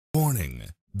Warning: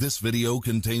 this video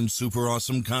contains super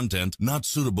awesome content not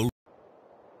suitable.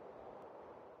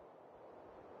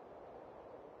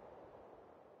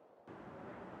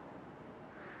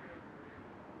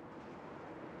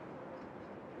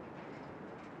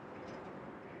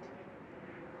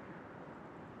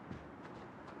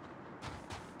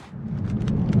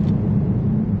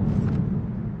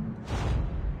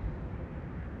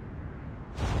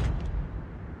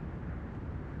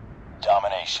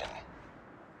 Domination.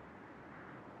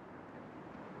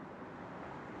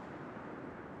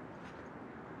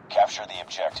 Capture the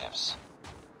objectives.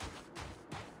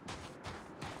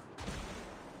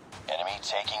 Enemy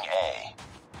taking A.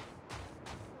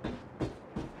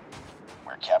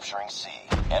 We're capturing C.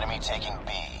 Enemy taking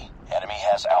B. Enemy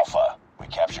has Alpha. We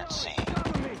captured C.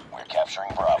 We're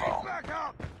capturing Bravo.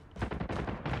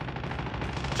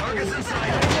 Targets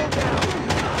inside.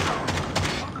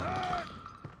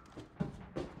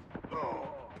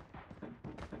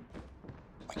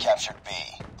 We captured B,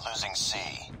 losing C.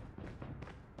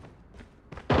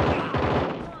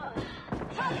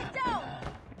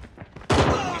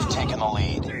 We've taken the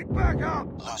lead,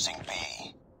 losing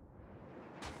B.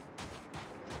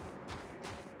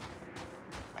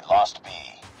 We lost B.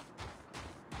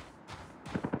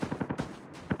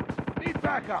 We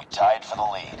tied for the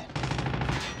lead.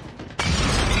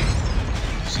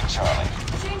 Losing Charlie.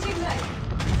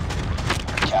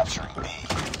 We're capturing B.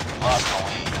 We lost the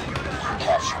lead. We're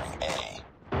capturing A.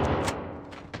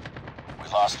 We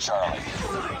lost Charlie.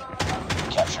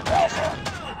 We captured Alpha.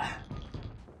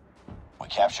 We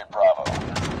captured Bravo.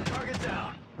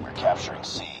 We're capturing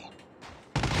C.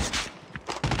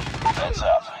 Heads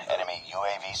up. Enemy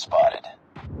UAV spotted.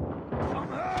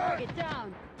 Target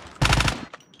down.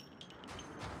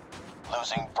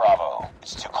 Losing Bravo.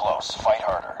 It's too close. Fight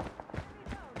harder.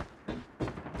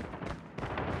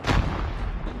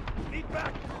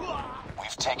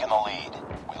 We've taken the lead.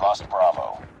 We lost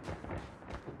Bravo.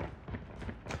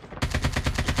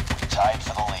 We tied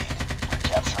for the lead. We're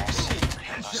capturing C.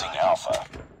 Losing Alpha.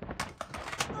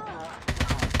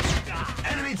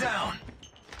 Enemy down.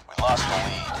 We lost the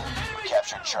lead. We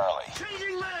captured Charlie.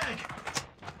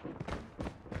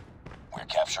 We're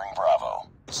capturing Bravo.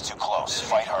 It's too close.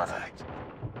 Fight harder.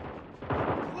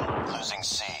 Losing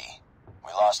C.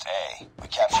 We lost A. We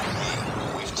captured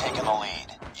B. We've taken the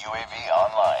lead. UAV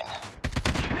online.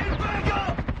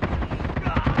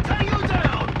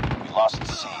 We lost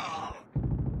C.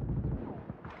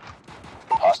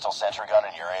 Hostile sentry gun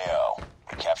in your AO.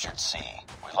 We captured C.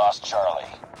 We lost Charlie.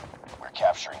 We're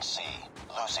capturing C.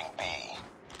 Losing B.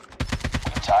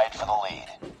 We tied for the lead.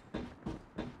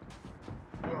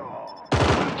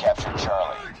 We captured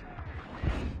Charlie.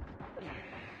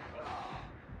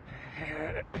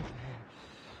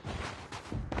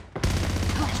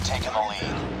 We've taken the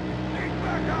lead.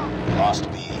 We lost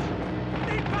B.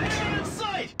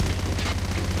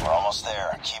 We're almost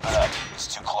there. Keep it up. It's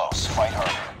too close. Fight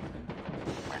harder.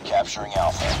 We're capturing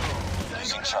Alpha.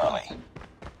 Losing Charlie.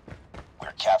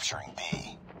 We're capturing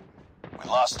B. We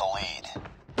lost the lead.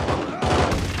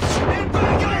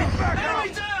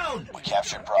 We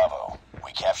captured Bravo.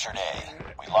 We captured A.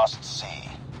 We lost C.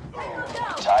 We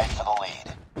tied for the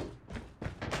lead.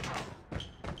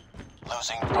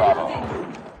 Losing Bravo.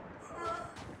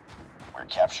 We're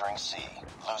capturing C.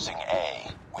 Losing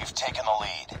A. We've taken the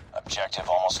lead. Objective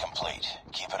almost complete.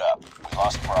 Keep it up. We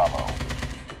lost Bravo.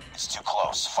 It's too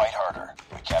close. Fight harder.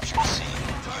 We captured C.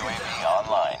 UAV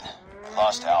online. We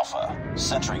lost Alpha.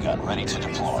 Sentry gun ready to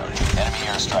deploy. Enemy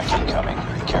airstrike incoming.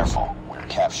 Be careful. We're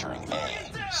capturing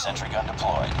A. Sentry gun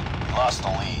deployed. We lost the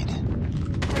lead.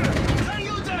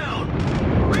 Tango down!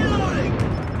 Reloading!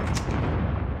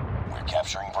 We're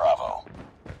capturing Bravo.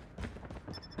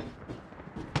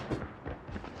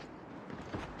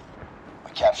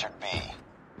 We captured B.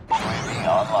 UAV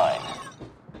online.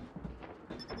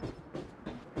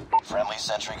 Friendly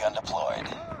sentry gun deployed.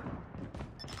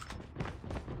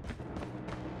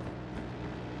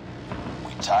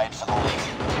 We tied for the lead.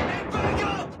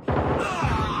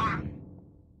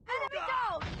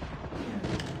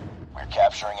 We're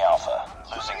capturing Alpha.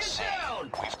 Losing C.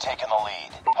 We've taken the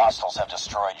lead. Hostiles have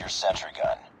destroyed your sentry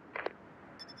gun.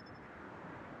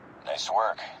 Nice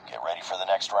work. Get ready for the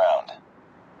next round.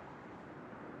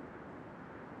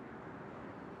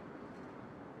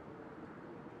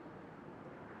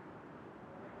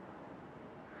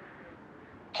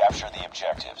 Capture the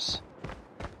objectives.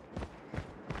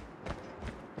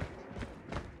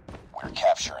 We're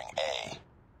capturing A.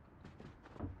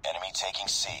 Enemy taking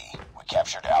C. We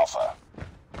captured Alpha.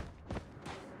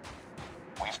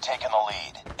 We've taken the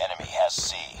lead. Enemy has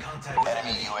C.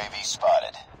 Enemy UAV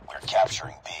spotted. We're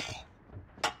capturing B.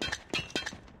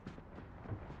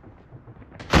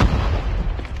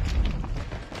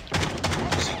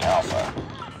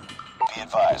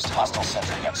 advised, hostile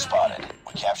sentry gun spotted.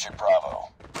 We captured Bravo.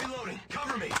 Reloading.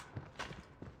 Cover me.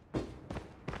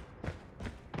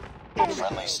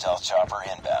 Friendly stealth chopper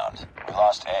inbound. We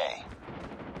lost A.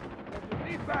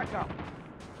 Need backup.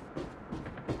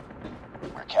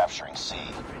 We're capturing C.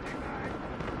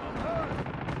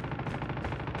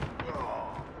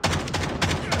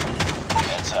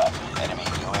 Heads up. Enemy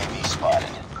UAV spotted.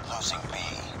 Losing B.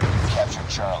 Captured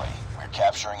Charlie. We're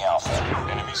capturing Alpha.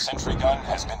 Enemy sentry gun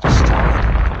has been destroyed.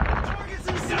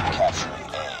 Capturing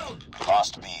A.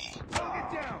 Lost B.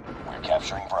 We're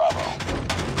capturing Bravo.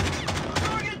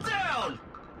 Target down.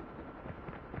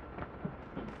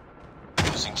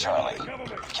 Losing Charlie.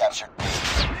 Captured B.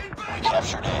 We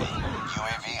captured A.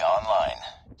 UAV online.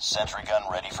 Sentry gun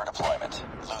ready for deployment.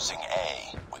 Losing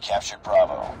A. We captured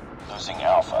Bravo. Losing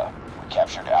Alpha. We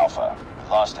captured Alpha. We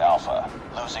lost Alpha.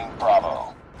 Losing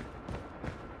Bravo.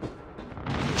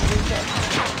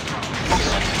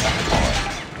 Sentry gun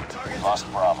deployed. We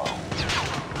lost Bravo.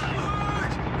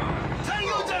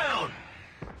 Tango down.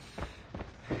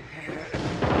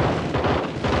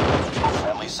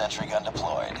 Friendly sentry gun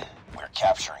deployed. We're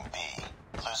capturing B.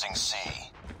 Losing C.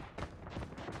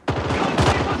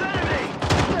 Contact with enemy.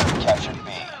 Captured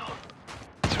B.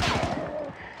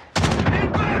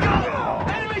 Need backup.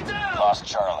 Enemy down. Lost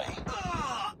Charlie.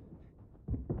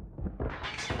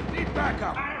 Need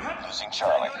backup. Losing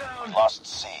Charlie. We lost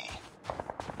C.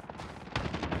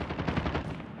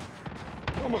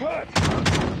 I'm hurt.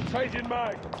 Changing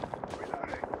mag.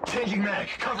 Changing mag.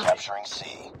 Cover me. Capturing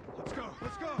C. Let's go.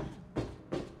 Let's go.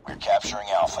 We're capturing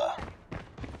Alpha.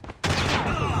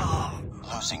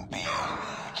 Losing B.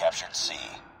 We captured C.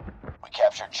 We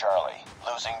captured Charlie.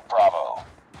 Losing Bravo.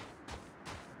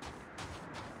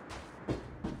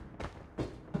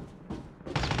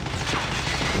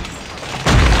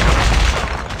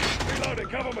 Reloading.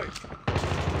 Cover me.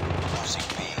 Losing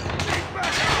B.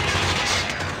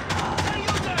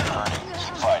 Tango down. Burning.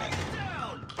 Keep fighting.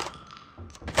 Down.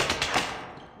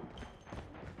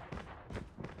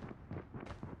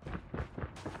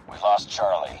 We lost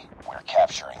Charlie. We're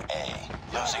capturing A.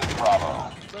 Losing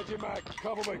Bravo. Changing mag.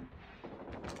 Cover me.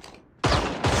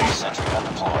 Sentry gun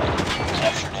deployed. We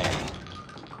captured A.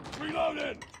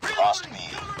 Reloading. Lost B.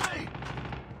 Cover me.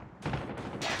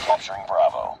 Capturing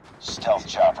Bravo. Stealth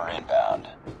chopper inbound.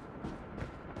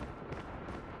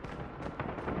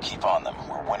 Keep on them.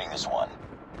 We're winning this one.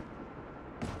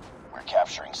 We're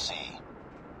capturing C.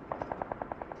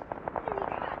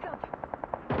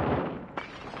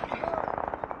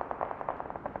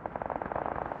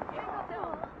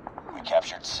 We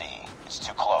captured C. It's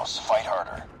too close. Fight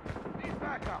harder. Need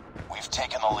backup. We've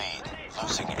taken the lead.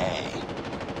 Losing A.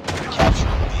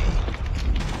 Capturing B.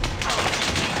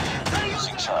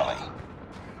 Losing Charlie.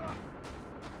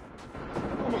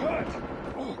 I'm hurt.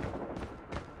 Oh.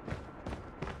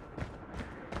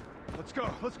 Let's go.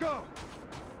 Let's go.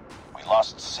 We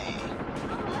lost C.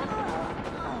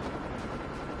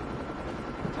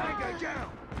 Tango down.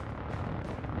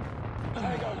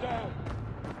 Tango down.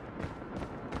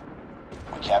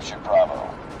 We captured Bravo.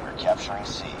 We're capturing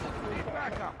C. Need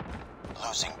backup.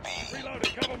 Losing B.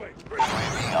 Reloading. Cover me.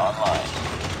 UAV online.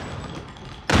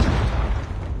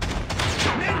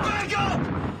 Need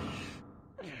backup.